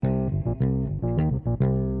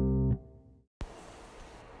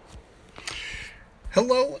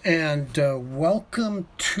Hello and welcome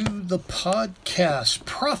to the podcast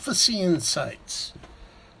Prophecy Insights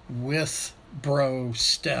with Bro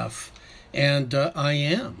Steph. And I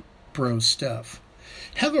am Bro Steph.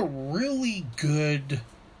 Have a really good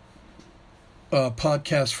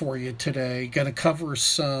podcast for you today. Going to cover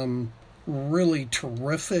some really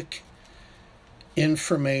terrific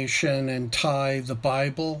information and tie the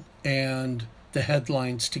Bible and the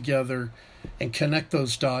headlines together and connect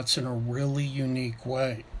those dots in a really unique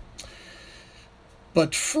way.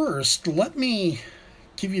 But first, let me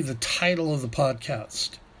give you the title of the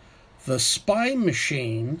podcast. The Spy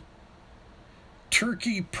Machine,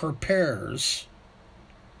 Turkey Prepares,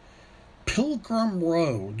 Pilgrim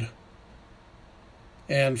Road,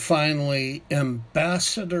 and finally,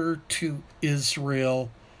 Ambassador to Israel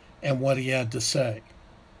and what he had to say.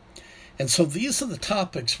 And so these are the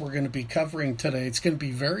topics we're going to be covering today. It's going to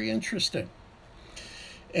be very interesting.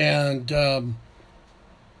 And the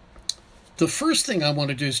first thing I want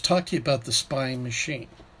to do is talk to you about the spying machine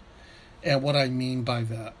and what I mean by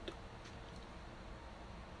that.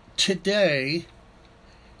 Today,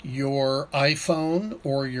 your iPhone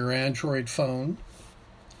or your Android phone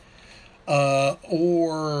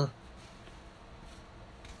or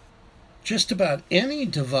just about any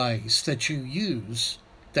device that you use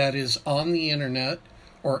that is on the internet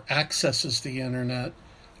or accesses the internet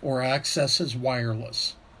or accesses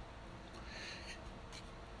wireless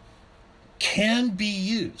can be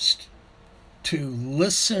used to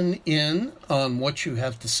listen in on what you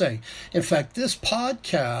have to say. In fact, this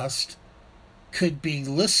podcast could be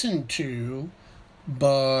listened to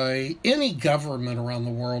by any government around the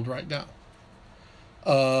world right now,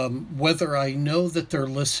 whether I know that they're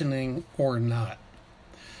listening or not.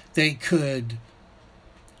 They could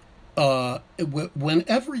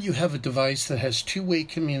whenever you have a device that has two-way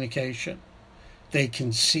communication, they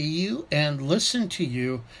can see you and listen to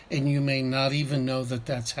you, and you may not even know that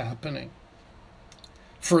that's happening.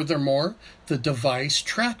 Furthermore, the device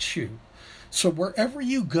tracks you. So wherever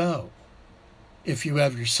you go, if you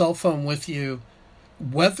have your cell phone with you,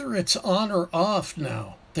 whether it's on or off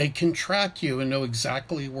now, they can track you and know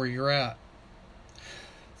exactly where you're at.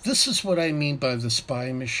 This is what I mean by the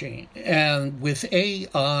spy machine. And with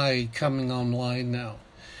AI coming online now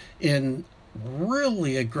in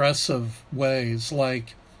really aggressive ways,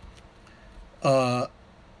 like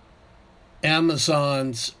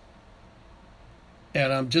Amazon's,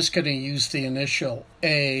 and I'm just going to use the initial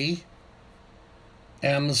A,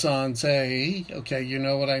 Amazon's A, okay, you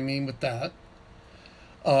know what I mean with that,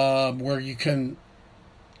 where you can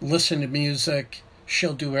listen to music,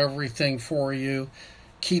 she'll do everything for you.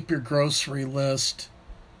 Keep your grocery list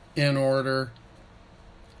in order,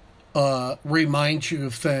 remind you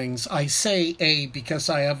of things. I say A because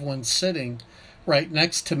I have one sitting right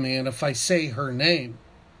next to me, and if I say her name,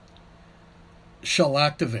 she'll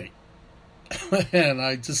activate. And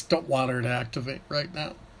I just don't want her to activate right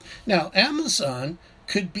now. Now, Amazon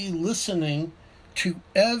could be listening to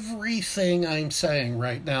everything I'm saying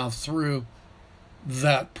right now through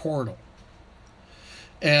that portal.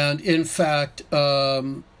 And in fact,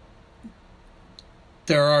 there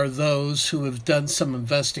are those who have done some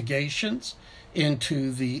investigations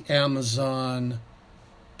into the Amazon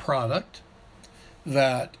product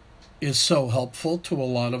that is so helpful to a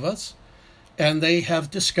lot of us. And they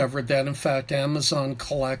have discovered that, in fact, Amazon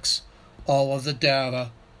collects all of the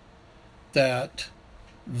data that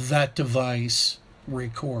that device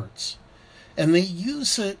records. And they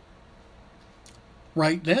use it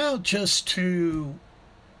right now just to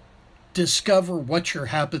discover what your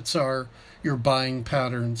habits are, your buying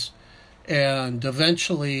patterns. And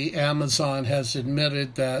eventually Amazon has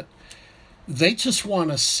admitted that they just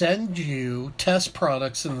want to send you test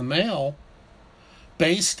products in the mail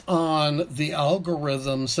based on the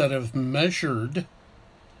algorithms that have measured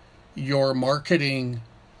your marketing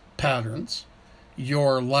patterns,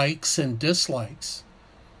 your likes and dislikes.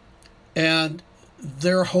 And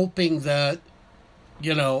they're hoping that,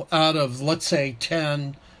 out of, let's say,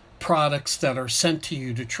 10 products that are sent to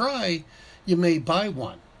you to try, you may buy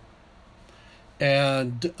one.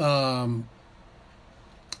 And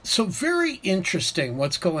so very interesting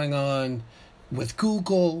what's going on with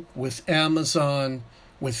Google, with Amazon,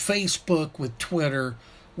 with Facebook, with Twitter,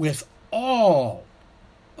 with all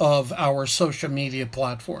of our social media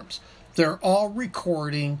platforms. They're all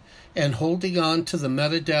recording and holding on to the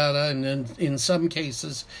metadata, and in some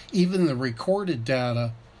cases, even the recorded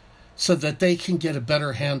data, so that they can get a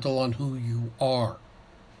better handle on who you are.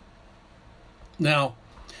 Now,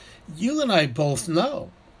 you and I both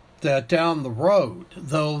know that down the road,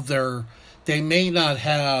 though they may not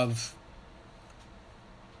have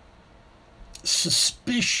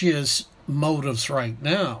suspicious motives right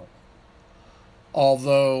now.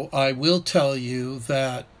 Although I will tell you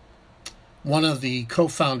that one of the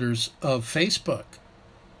co-founders of Facebook,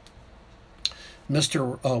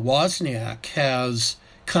 Mr. Wozniak, has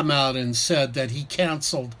come out and said that he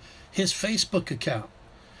canceled his Facebook account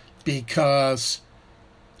because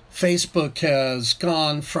Facebook has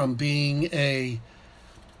gone from being a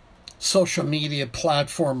social media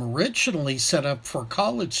platform originally set up for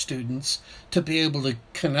college students to be able to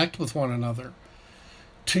connect with one another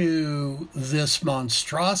to this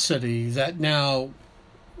monstrosity that now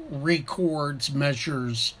records,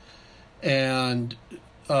 measures, and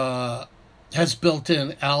has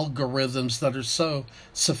built-in algorithms that are so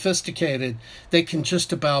sophisticated they can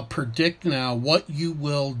just about predict now what you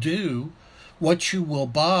will do, what you will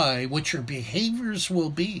buy, what your behaviors will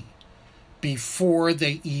be before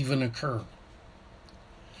they even occur.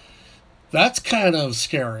 That's kind of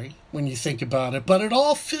scary when you think about it, but it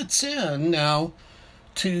all fits in now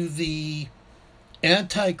to the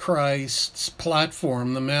Antichrist's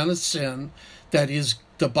platform, the man of sin, that is,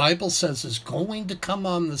 the Bible says is going to come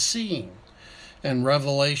on the scene. And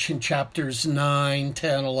Revelation chapters 9,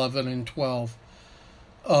 10, 11, and 12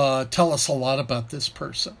 tell us a lot about this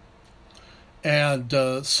person. And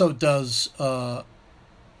so does,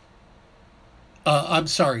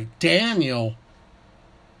 Daniel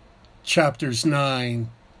chapters 9,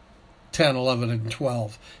 10, 11, and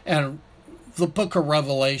 12. And the book of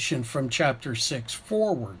Revelation from chapter 6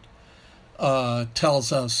 forward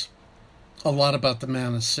tells us a lot about the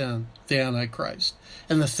man of sin, the Antichrist,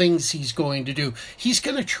 and the things he's going to do. He's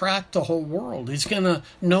going to track the whole world. He's going to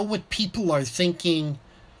know what people are thinking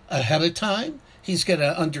ahead of time. He's going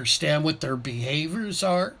to understand what their behaviors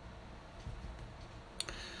are.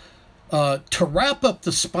 To wrap up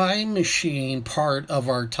the spy machine part of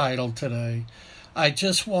our title today, I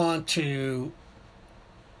just want to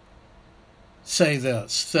say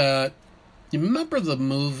this, that you remember the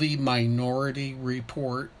movie Minority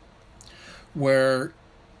Report, where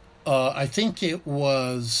I think it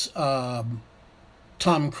was Tom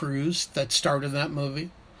Cruise that starred in that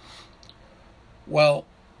movie? Well,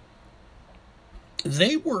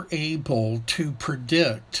 they were able to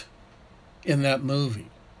predict in that movie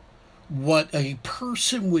what a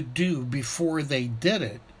person would do before they did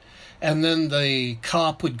it, and then the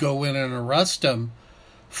cop would go in and arrest them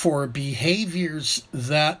for behaviors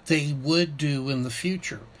that they would do in the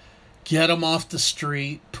future. Get them off the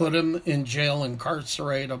street, put them in jail,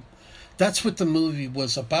 incarcerate them. That's what the movie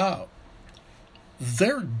was about.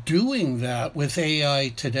 They're doing that with AI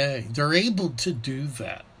today. They're able to do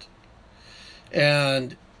that.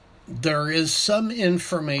 And there is some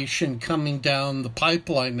information coming down the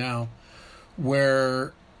pipeline now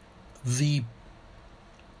where the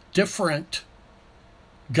different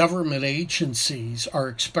government agencies are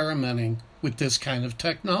experimenting with this kind of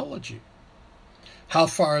technology. How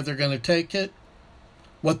far they're going to take it,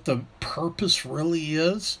 what the purpose really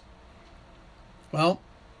is, well,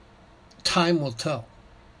 time will tell.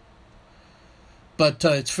 But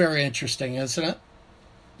it's very interesting, isn't it?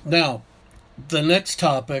 Now, the next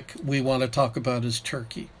topic we want to talk about is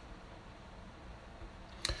Turkey.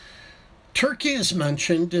 Turkey is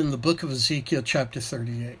mentioned in the book of Ezekiel chapter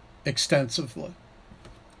 38 extensively,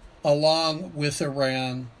 along with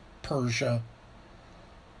Iran, Persia,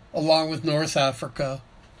 along with North Africa,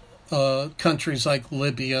 countries like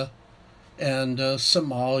Libya and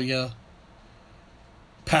Somalia,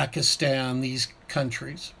 Pakistan, these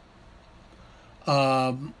countries.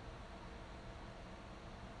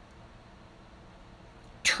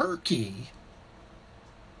 Turkey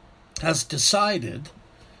has decided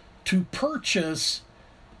to purchase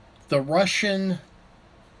the Russian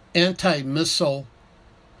anti-missile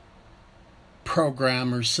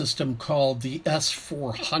program or system called the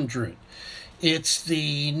S-400. It's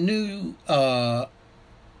the new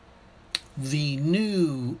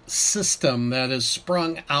system that is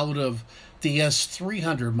sprung out of the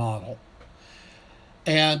S-300 model.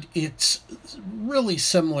 And it's really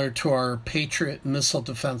similar to our Patriot missile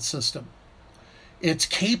defense system. It's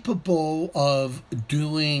capable of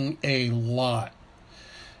doing a lot.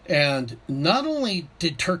 And not only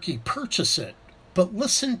did Turkey purchase it, but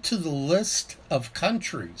listen to the list of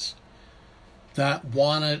countries that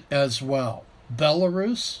want it as well.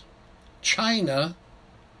 Belarus, China,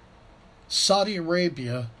 Saudi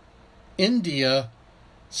Arabia, India,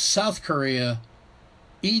 South Korea,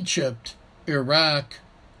 Egypt, Iraq,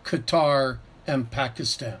 Qatar, and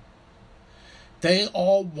Pakistan. They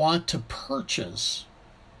all want to purchase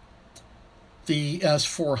the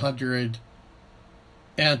S-400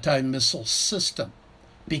 anti-missile system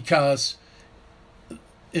because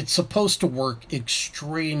it's supposed to work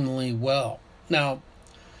extremely well. Now,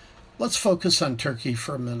 let's focus on Turkey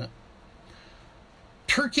for a minute.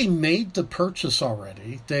 Turkey made the purchase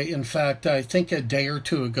already. They, in fact, I think a day or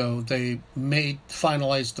two ago, they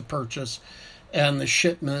finalized the purchase, and the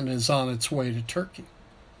shipment is on its way to Turkey.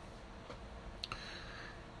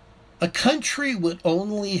 A country would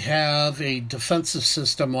only have a defensive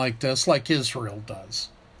system like this, like Israel does,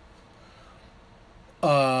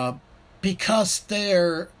 because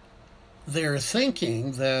they're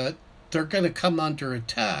thinking that they're going to come under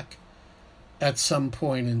attack at some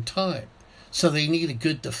point in time. So they need a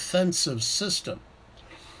good defensive system.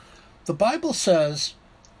 The Bible says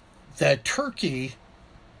that Turkey,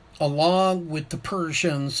 along with the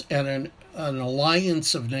Persians and an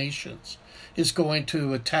alliance of nations, is going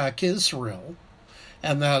to attack Israel,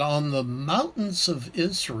 and that on the mountains of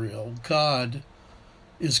Israel, God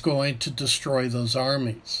is going to destroy those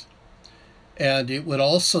armies. And it would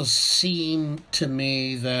also seem to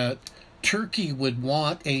me that Turkey would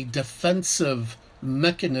want a defensive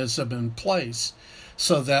mechanism in place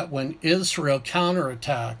so that when Israel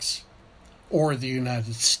counterattacks, or the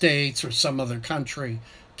United States or some other country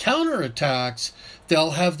counterattacks,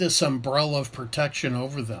 they'll have this umbrella of protection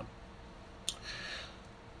over them.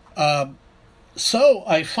 So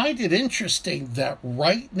I find it interesting that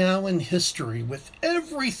right now in history, with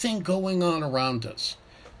everything going on around us,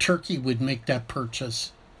 Turkey would make that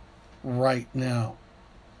purchase right now.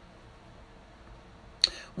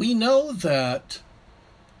 We know that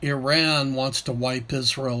Iran wants to wipe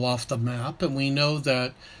Israel off the map, and we know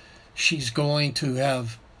that she's going to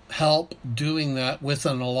have help doing that with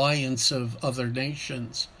an alliance of other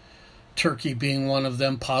nations, Turkey being one of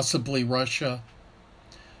them, possibly Russia.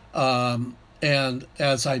 And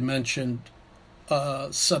as I mentioned,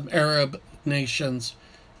 some Arab nations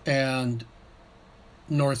and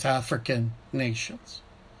North African nations.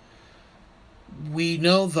 We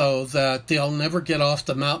know, though, that they'll never get off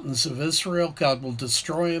the mountains of Israel. God will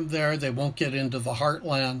destroy them there. They won't get into the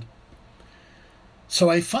heartland. So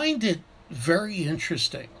I find it very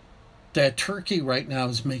interesting that Turkey right now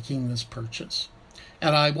is making this purchase.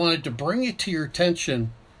 And I wanted to bring it to your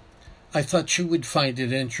attention. I thought you would find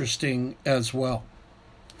it interesting as well.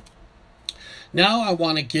 Now I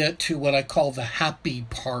want to get to what I call the happy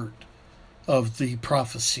part of the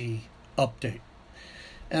prophecy update.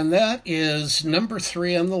 And that is number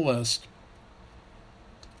 3 on the list,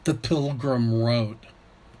 the Pilgrim Road.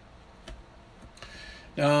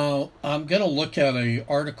 Now, I'm going to look at an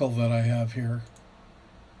article that I have here.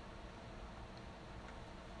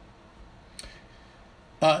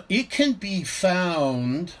 It can be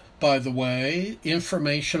found, by the way,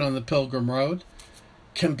 information on the Pilgrim Road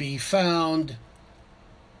can be found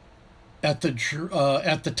at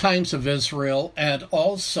the Times of Israel, and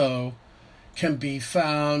also can be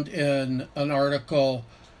found in an article,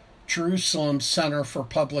 Jerusalem Center for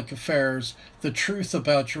Public Affairs, The Truth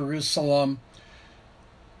About Jerusalem,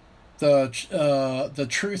 the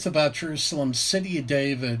Truth About Jerusalem, City of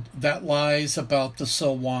David, That Lies About the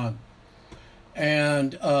Silwan.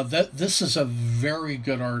 And this is a very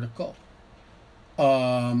good article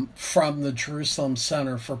from the Jerusalem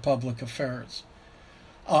Center for Public Affairs.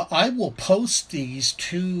 I will post these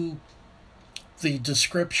to the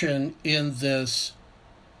description in this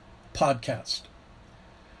podcast.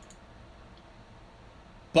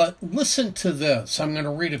 But listen to this. I'm going to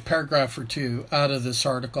read a paragraph or two out of this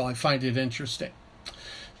article. I find it interesting.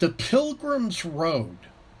 The Pilgrim's Road,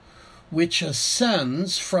 which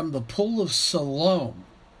ascends from the Pool of Siloam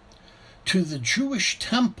to the Jewish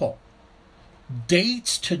temple,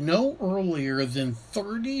 dates to no earlier than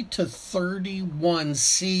 30 to 31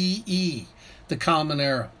 CE, the Common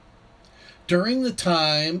Era, during the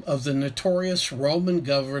time of the notorious Roman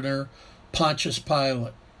governor Pontius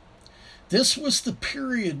Pilate. This was the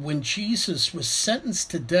period when Jesus was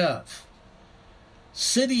sentenced to death.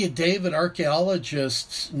 City of David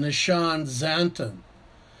archaeologist Nishan Zanton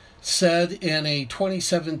said in a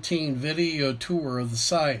 2017 video tour of the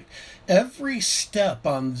site, "Every step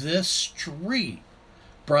on this street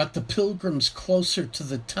brought the pilgrims closer to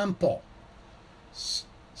the temple,"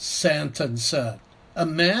 Zanton said.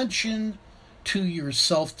 "Imagine to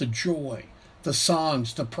yourself the joy, the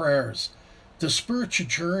songs, the prayers, the spiritual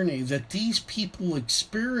journey that these people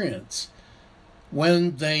experience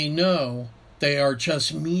when they know they are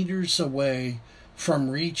just meters away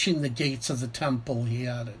from reaching the gates of the temple," he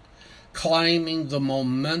added, climbing the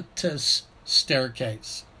momentous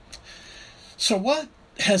staircase. So what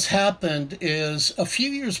has happened is, a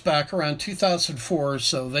few years back, around 2004 or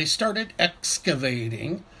so, they started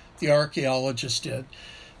excavating, the archaeologists did,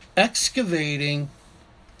 excavating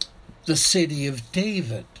the city of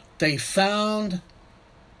David. They found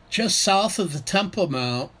just south of the Temple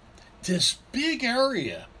Mount this big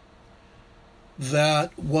area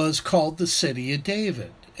that was called the city of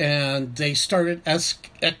David. And they started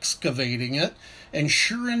excavating it. And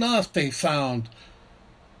sure enough, they found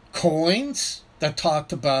coins that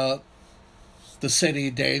talked about the city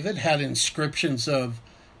of David, had inscriptions of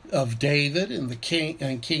David and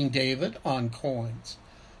King David on coins,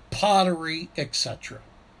 pottery, etc.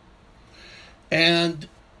 And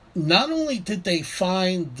not only did they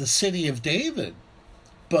find the city of David,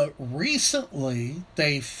 but recently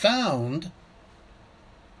they found,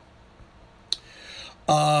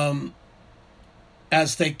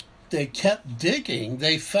 as they kept digging,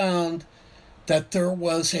 they found that there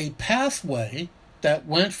was a pathway that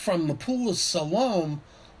went from the Pool of Siloam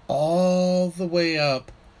all the way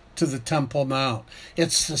up to the Temple Mount.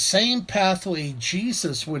 It's the same pathway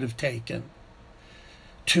Jesus would have taken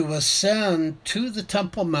to ascend to the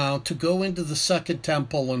Temple Mount to go into the Second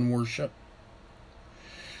Temple and worship.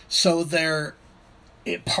 So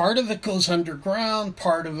part of it goes underground,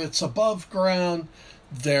 part of it's above ground.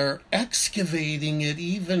 They're excavating it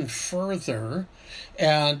even further,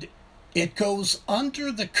 and it goes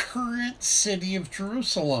under the current city of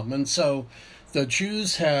Jerusalem. And so the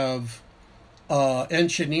Jews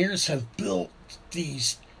engineers have built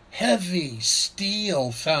these heavy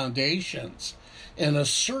steel foundations in a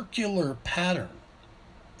circular pattern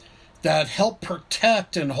that help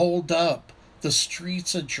protect and hold up the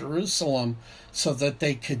streets of Jerusalem so that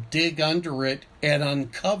they could dig under it and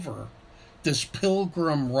uncover this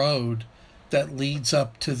pilgrim road that leads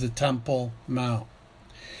up to the Temple Mount.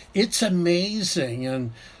 It's amazing,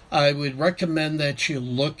 and I would recommend that you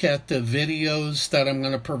look at the videos that I'm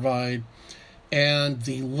going to provide and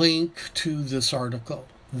the link to this article.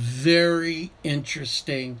 Very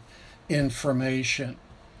interesting information.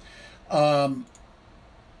 At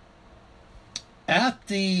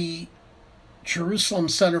the Jerusalem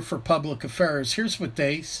Center for Public Affairs, here's what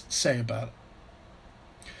they say about it.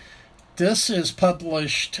 This is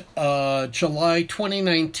published July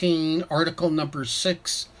 2019, article number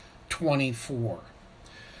 624.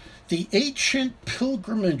 The ancient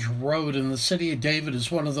pilgrimage road in the city of David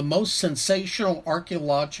is one of the most sensational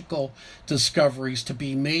archaeological discoveries to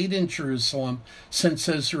be made in Jerusalem since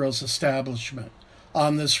Israel's establishment.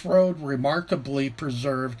 On this road, remarkably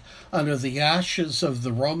preserved under the ashes of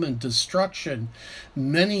the Roman destruction,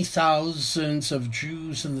 many thousands of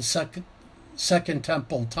Jews in the Second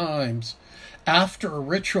Temple times, after a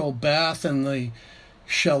ritual bath in the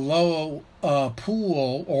Shiloh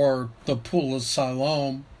pool, or the Pool of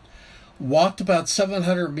Siloam, walked about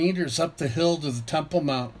 700 meters up the hill to the Temple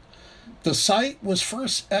Mount. The site was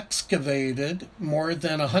first excavated more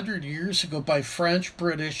than 100 years ago by French,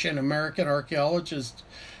 British, and American archaeologists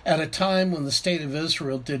at a time when the State of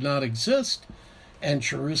Israel did not exist and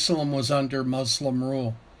Jerusalem was under Muslim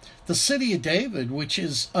rule. The city of David, which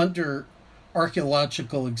is under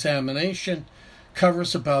archaeological examination,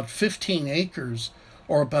 covers about 15 acres,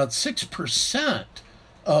 or about 6%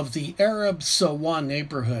 of the Arab Silwan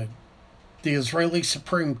neighborhood. The Israeli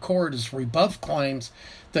Supreme Court has rebuffed claims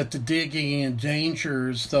that the digging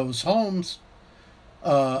endangers those homes.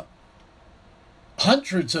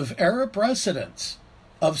 Hundreds of Arab residents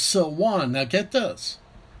of Silwan, now get this,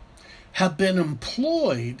 have been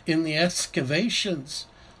employed in the excavations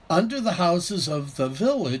under the houses of the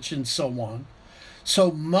village in Silwan,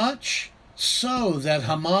 so much so that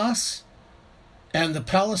Hamas and the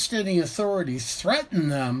Palestinian Authority threaten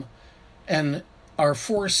them and are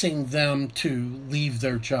forcing them to leave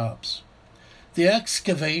their jobs. The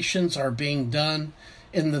excavations are being done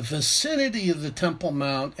in the vicinity of the Temple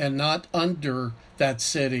Mount and not under that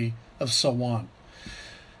city of Silwan.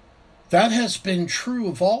 That has been true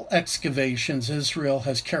of all excavations Israel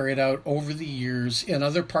has carried out over the years in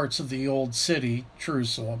other parts of the old city,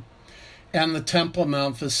 Jerusalem, and the Temple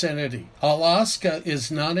Mount vicinity. Alaska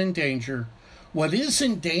is not in danger. What is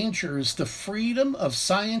in danger is the freedom of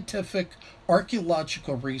scientific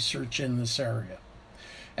archaeological research in this area.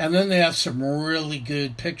 And then they have some really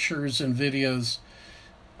good pictures and videos.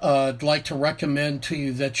 I'd like to recommend to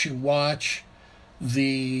you that you watch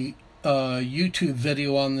the YouTube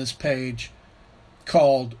video on this page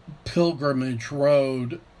called Pilgrimage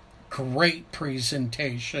Road. Great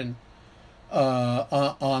presentation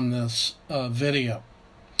on this video.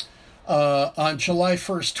 On July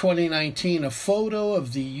 1st, 2019, a photo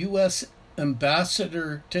of the U.S.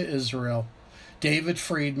 ambassador to Israel, David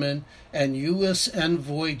Friedman, and U.S.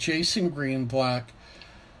 envoy Jason Greenblatt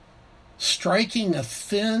striking a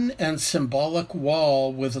thin and symbolic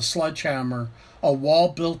wall with a sledgehammer a wall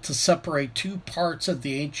built to separate two parts of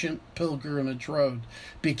the ancient pilgrimage road,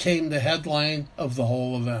 became the headline of the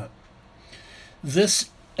whole event. This,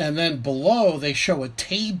 and then below they show a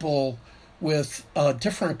table with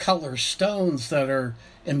different color stones that are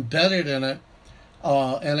embedded in it,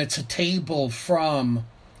 and it's a table from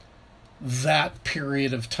that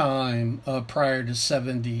period of time prior to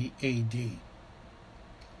 70 AD.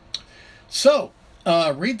 So,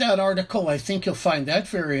 read that article. I think you'll find that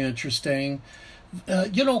very interesting.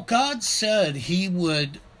 God said he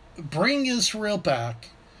would bring Israel back,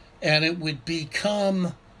 and it would be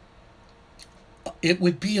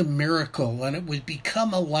a miracle, and it would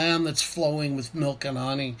become a land that's flowing with milk and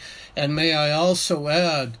honey. And may I also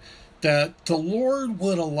add that the Lord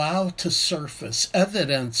would allow to surface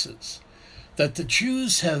evidences that the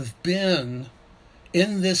Jews have been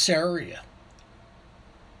in this area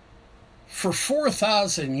for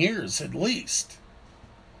 4,000 years at least.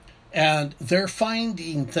 And they're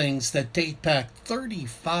finding things that date back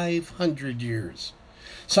 3,500 years.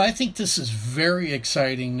 So I think this is very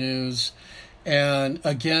exciting news. And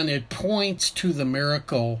again, it points to the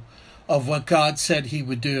miracle of what God said he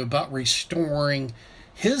would do about restoring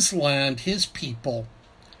his land, his people,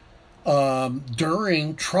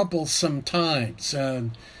 during troublesome times.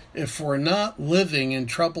 And if we're not living in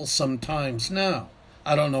troublesome times now,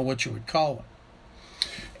 I don't know what you would call it.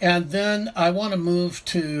 And then I want to move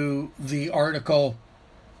to the article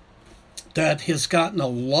that has gotten a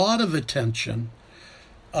lot of attention.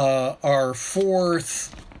 Our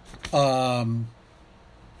fourth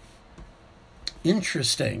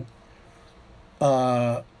interesting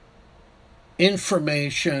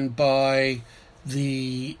information by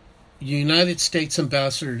the United States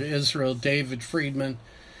Ambassador to Israel, David Friedman.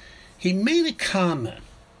 He made a comment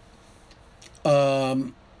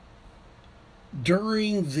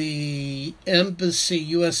during the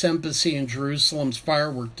U.S. Embassy in Jerusalem's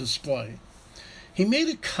firework display. He made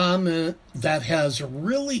a comment that has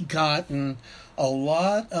really gotten a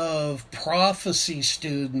lot of prophecy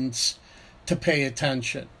students to pay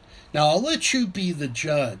attention. Now, I'll let you be the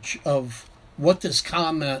judge of what this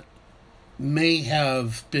comment may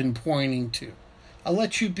have been pointing to. I'll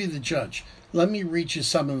let you be the judge. Let me read you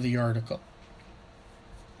some of the article.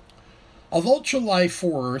 Although July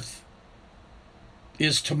 4th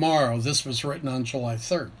is tomorrow, this was written on July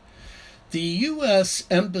 3rd, the U.S.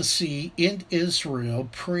 Embassy in Israel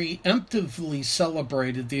preemptively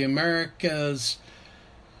celebrated the America's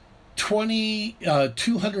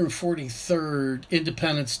 243rd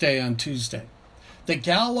Independence Day on Tuesday. The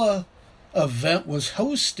gala event was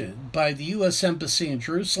hosted by the U.S. Embassy in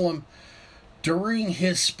Jerusalem. During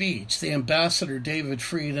his speech, the ambassador David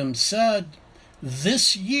Friedman said,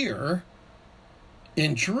 this year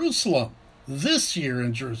in Jerusalem.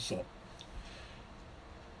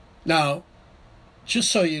 Now,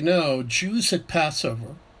 just so you know, Jews at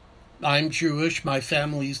Passover, I'm Jewish, my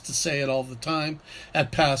family used to say it all the time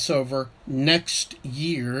at Passover, next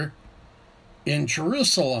year in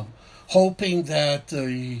Jerusalem, hoping that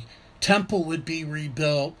the temple would be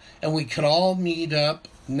rebuilt and we could all meet up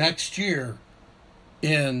next year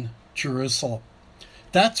in Jerusalem.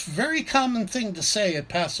 That's a very common thing to say at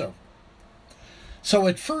Passover. So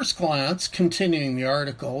at first glance, continuing the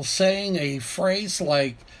article, saying a phrase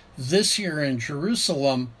like this year in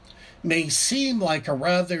Jerusalem may seem like a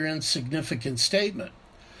rather insignificant statement.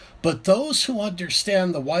 But those who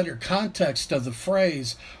understand the wider context of the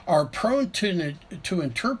phrase are prone to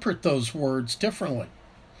interpret those words differently.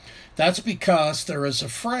 That's because there is a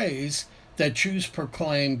phrase that Jews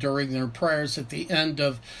proclaim during their prayers at the end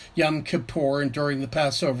of Yom Kippur and during the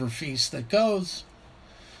Passover feast that goes,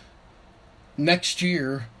 next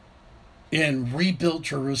year in rebuilt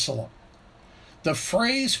Jerusalem. The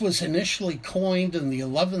phrase was initially coined in the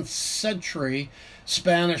 11th century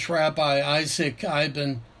Spanish rabbi Isaac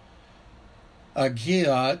Ibn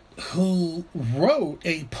Agiat, who wrote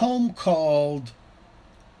a poem called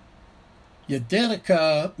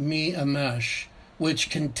Yedidika Mi Amesh, which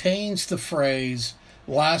contains the phrase,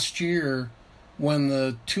 last year when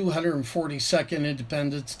the 242nd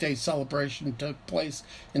Independence Day celebration took place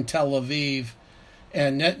in Tel Aviv,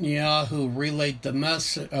 and Netanyahu relayed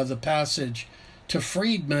the passage to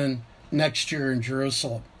Friedman next year in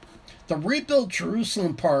Jerusalem. The rebuilt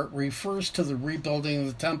Jerusalem part refers to the rebuilding of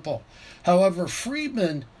the temple. However,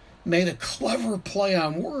 Friedman made a clever play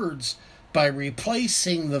on words by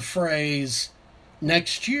replacing the phrase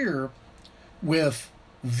next year with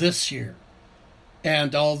this year.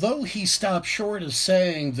 And although he stopped short of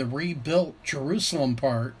saying the rebuilt Jerusalem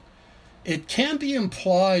part, it can be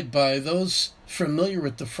implied by those familiar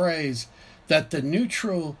with the phrase that the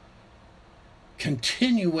neutral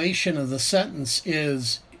continuation of the sentence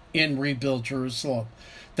is in rebuild Jerusalem.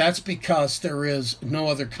 That's because there is no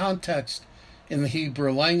other context in the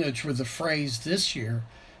Hebrew language where the phrase this year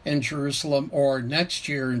in Jerusalem or next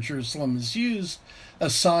year in Jerusalem is used,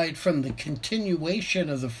 aside from the continuation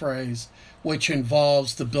of the phrase, which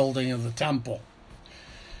involves the building of the temple.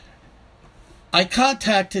 I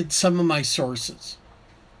contacted some of my sources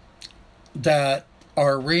that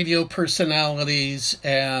are radio personalities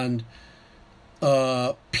and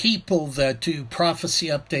people that do prophecy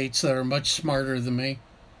updates that are much smarter than me.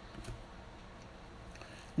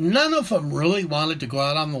 None of them really wanted to go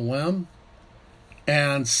out on the limb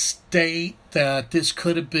and state that this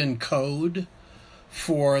could have been code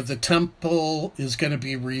for the temple is going to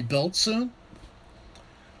be rebuilt soon.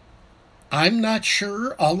 I'm not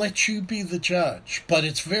sure. I'll let you be the judge. But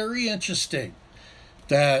it's very interesting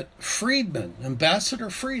that Friedman, Ambassador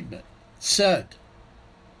Friedman, said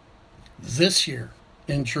this year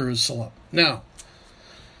in Jerusalem. Now,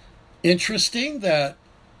 interesting that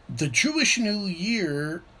the Jewish New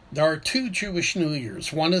Year, there are two Jewish New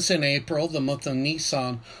Years. One is in April, the month of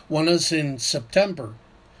Nisan. One is in September,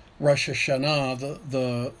 Rosh Hashanah,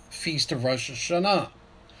 the feast of Rosh Hashanah.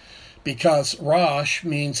 Because Rosh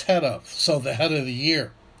means head of, so the head of the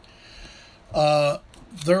year.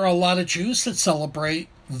 There are a lot of Jews that celebrate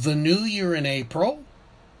the New Year in April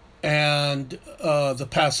and the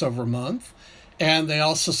Passover month, and they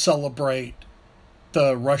also celebrate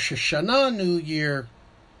the Rosh Hashanah New Year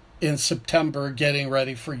in September, getting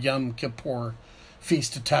ready for Yom Kippur,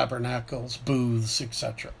 Feast of Tabernacles, booths,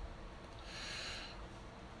 etc.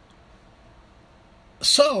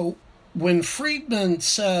 So, when Friedman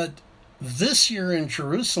said this year in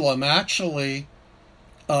Jerusalem, actually,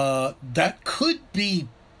 that could be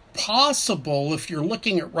possible if you're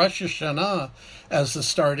looking at Rosh Hashanah as the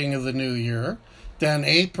starting of the new year, then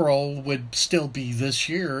April would still be this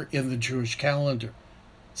year in the Jewish calendar.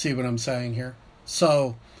 See what I'm saying here?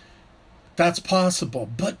 So, that's possible.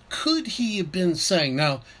 But could he have been saying,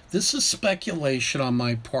 now, this is speculation on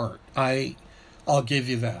my part. I'll give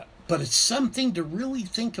you that. But it's something to really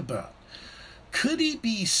think about. Could he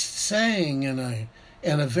be saying in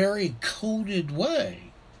a very coded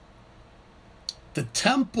way, the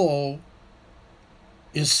temple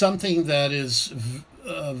is something that is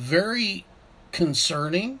very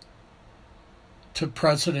concerning to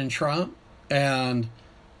President Trump and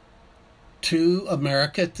to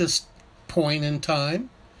America at this point in time,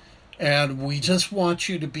 and we just want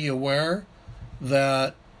you to be aware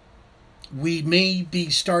that we may be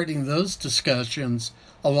starting those discussions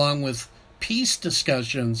along with peace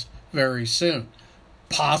discussions very soon.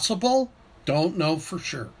 Possible? Don't know for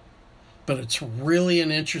sure. But it's really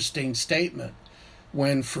an interesting statement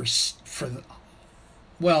when since the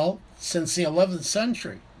 11th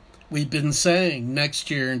century, we've been saying next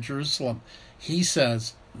year in Jerusalem. He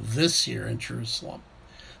says this year in Jerusalem.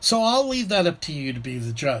 So I'll leave that up to you to be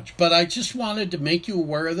the judge. But I just wanted to make you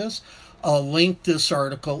aware of this. I'll link this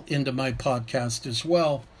article into my podcast as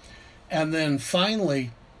well. And then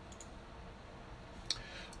finally,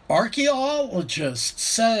 archaeologists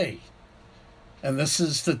say, and this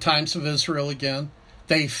is the Times of Israel again,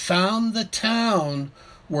 they found the town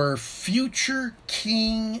where future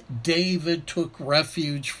King David took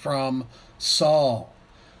refuge from Saul,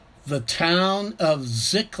 the town of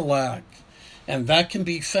Ziklag. And that can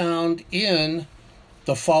be found in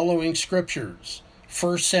the following scriptures.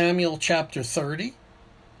 1 Samuel chapter 30,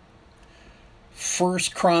 1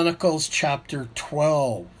 Chronicles chapter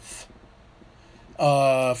 12.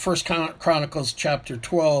 1 Chronicles chapter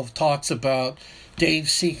 12 talks about Dave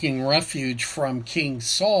seeking refuge from King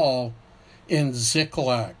Saul in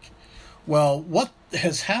Ziklag. Well, what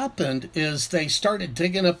has happened is they started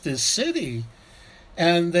digging up this city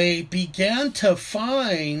and they began to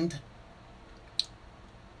find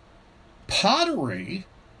pottery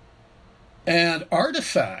and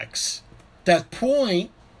artifacts that point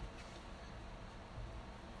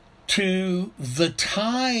to the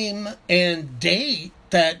time and date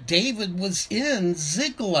that David was in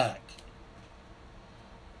Ziklag.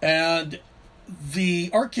 And the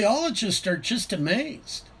archaeologists are just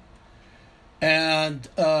amazed. And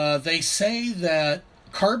they say that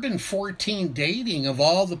carbon-14 dating of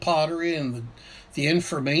all the pottery and the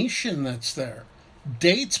information that's there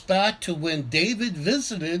dates back to when David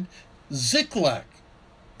visited Ziklag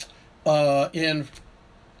in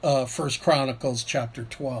 1 Chronicles chapter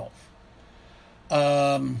 12.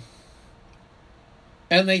 And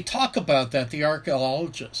they talk about that, the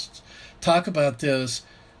archaeologists talk about this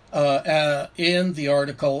in the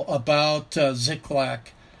article about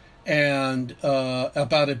Ziklag and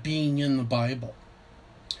about it being in the Bible.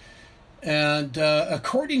 And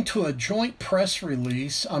according to a joint press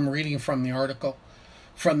release, I'm reading from the article,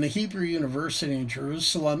 from the Hebrew University in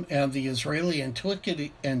Jerusalem and the Israeli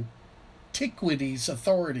Antiquities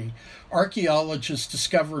Authority, archaeologists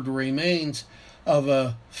discovered remains of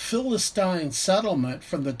a Philistine settlement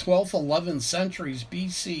from the 12th, 11th centuries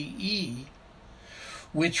BCE,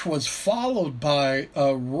 which was followed by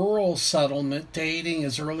a rural settlement dating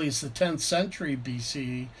as early as the 10th century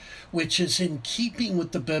BCE, which is in keeping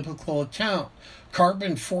with the biblical account.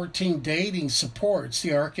 Carbon-14 dating supports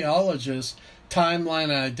the archaeologists' timeline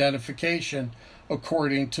identification,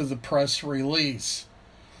 according to the press release.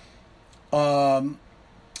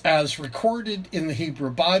 As recorded in the Hebrew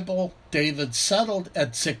Bible, David settled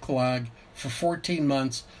at Ziklag for 14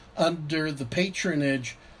 months under the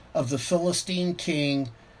patronage of the Philistine king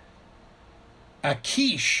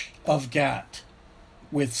Achish of Gath,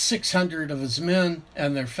 with 600 of his men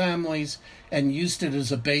and their families, and used it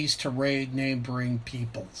as a base to raid neighboring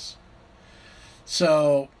peoples.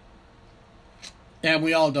 So, and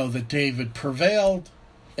we all know that David prevailed,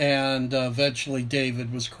 and eventually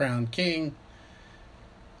David was crowned king.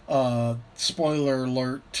 Spoiler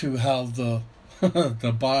alert to how the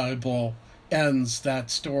the Bible ends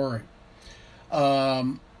that story.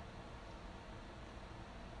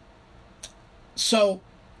 So,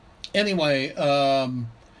 anyway,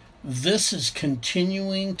 this is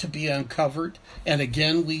continuing to be uncovered, and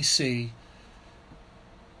again we see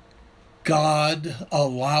God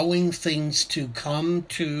allowing things to come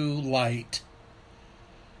to light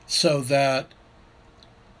so that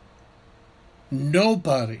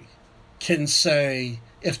nobody can say,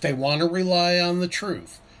 if they want to rely on the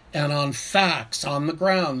truth and on facts on the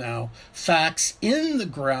ground now, facts in the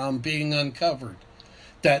ground being uncovered,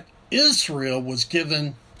 that Israel was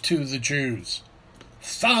given to the Jews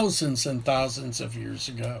thousands and thousands of years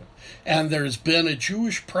ago. And there's been a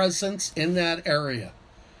Jewish presence in that area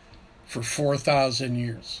for 4,000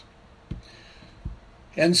 years.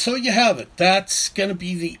 And so you have it. That's going to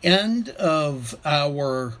be the end of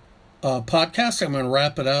our podcast. I'm going to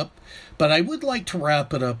wrap it up. But I would like to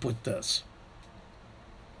wrap it up with this.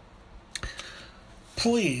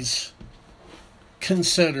 Please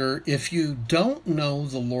consider, if you don't know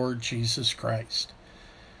the Lord Jesus Christ,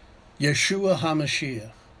 Yeshua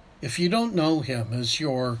HaMashiach, if you don't know him as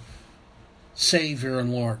your Savior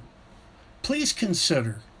and Lord, please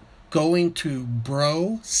consider going to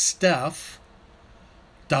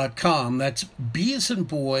brosteph.com. That's B as in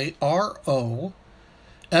boy, R-O,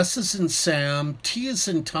 S as in Sam, T as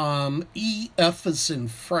in Tom, E, F as in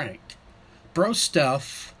Frank,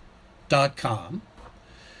 brosteph.com.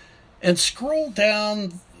 And scroll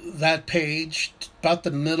down that page, about the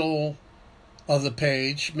middle of the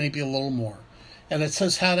page, maybe a little more. And it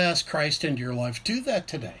says how to ask Christ into your life. Do that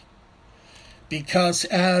today. Because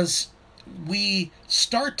as we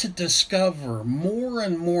start to discover more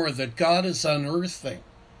and more that God is unearthing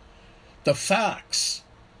the facts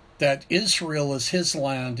that Israel is his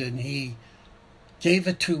land and he gave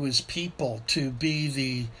it to his people to be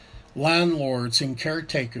the landlords and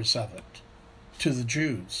caretakers of it, to the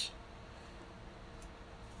Jews.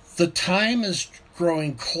 The time is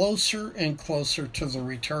growing closer and closer to the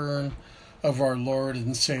return of our Lord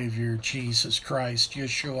and Savior, Jesus Christ,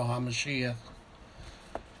 Yeshua HaMashiach.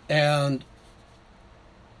 And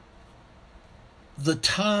the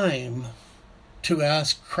time to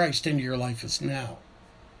ask Christ into your life is now,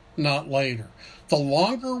 not later. The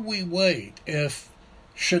longer we wait,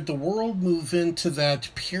 should the world move into that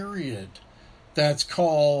period that's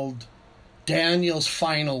called Daniel's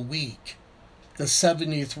final week, the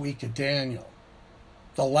 70th week of Daniel,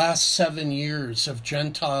 the last 7 years of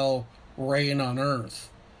Gentile reign on earth,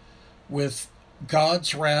 with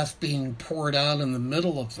God's wrath being poured out in the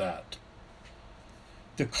middle of that,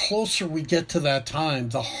 the closer we get to that time,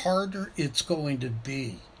 the harder it's going to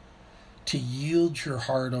be to yield your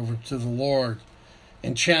heart over to the Lord.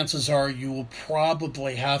 And chances are you will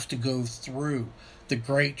probably have to go through the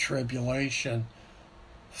Great Tribulation,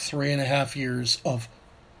 3.5 years of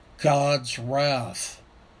God's wrath.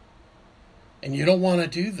 And you don't want to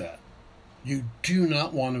do that. You do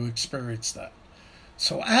not want to experience that.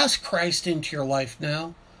 So ask Christ into your life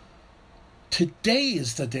now. Today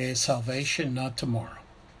is the day of salvation, not tomorrow.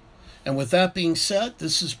 And with that being said,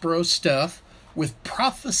 this is Bro Steph with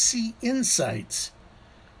Prophecy Insights,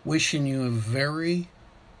 wishing you a very,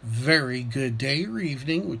 very good day or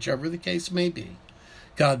evening, whichever the case may be.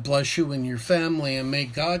 God bless you and your family, and may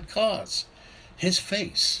God cause his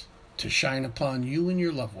face to shine upon you and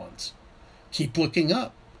your loved ones. Keep looking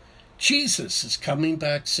up. Jesus is coming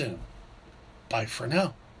back soon. Bye for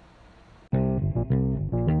now.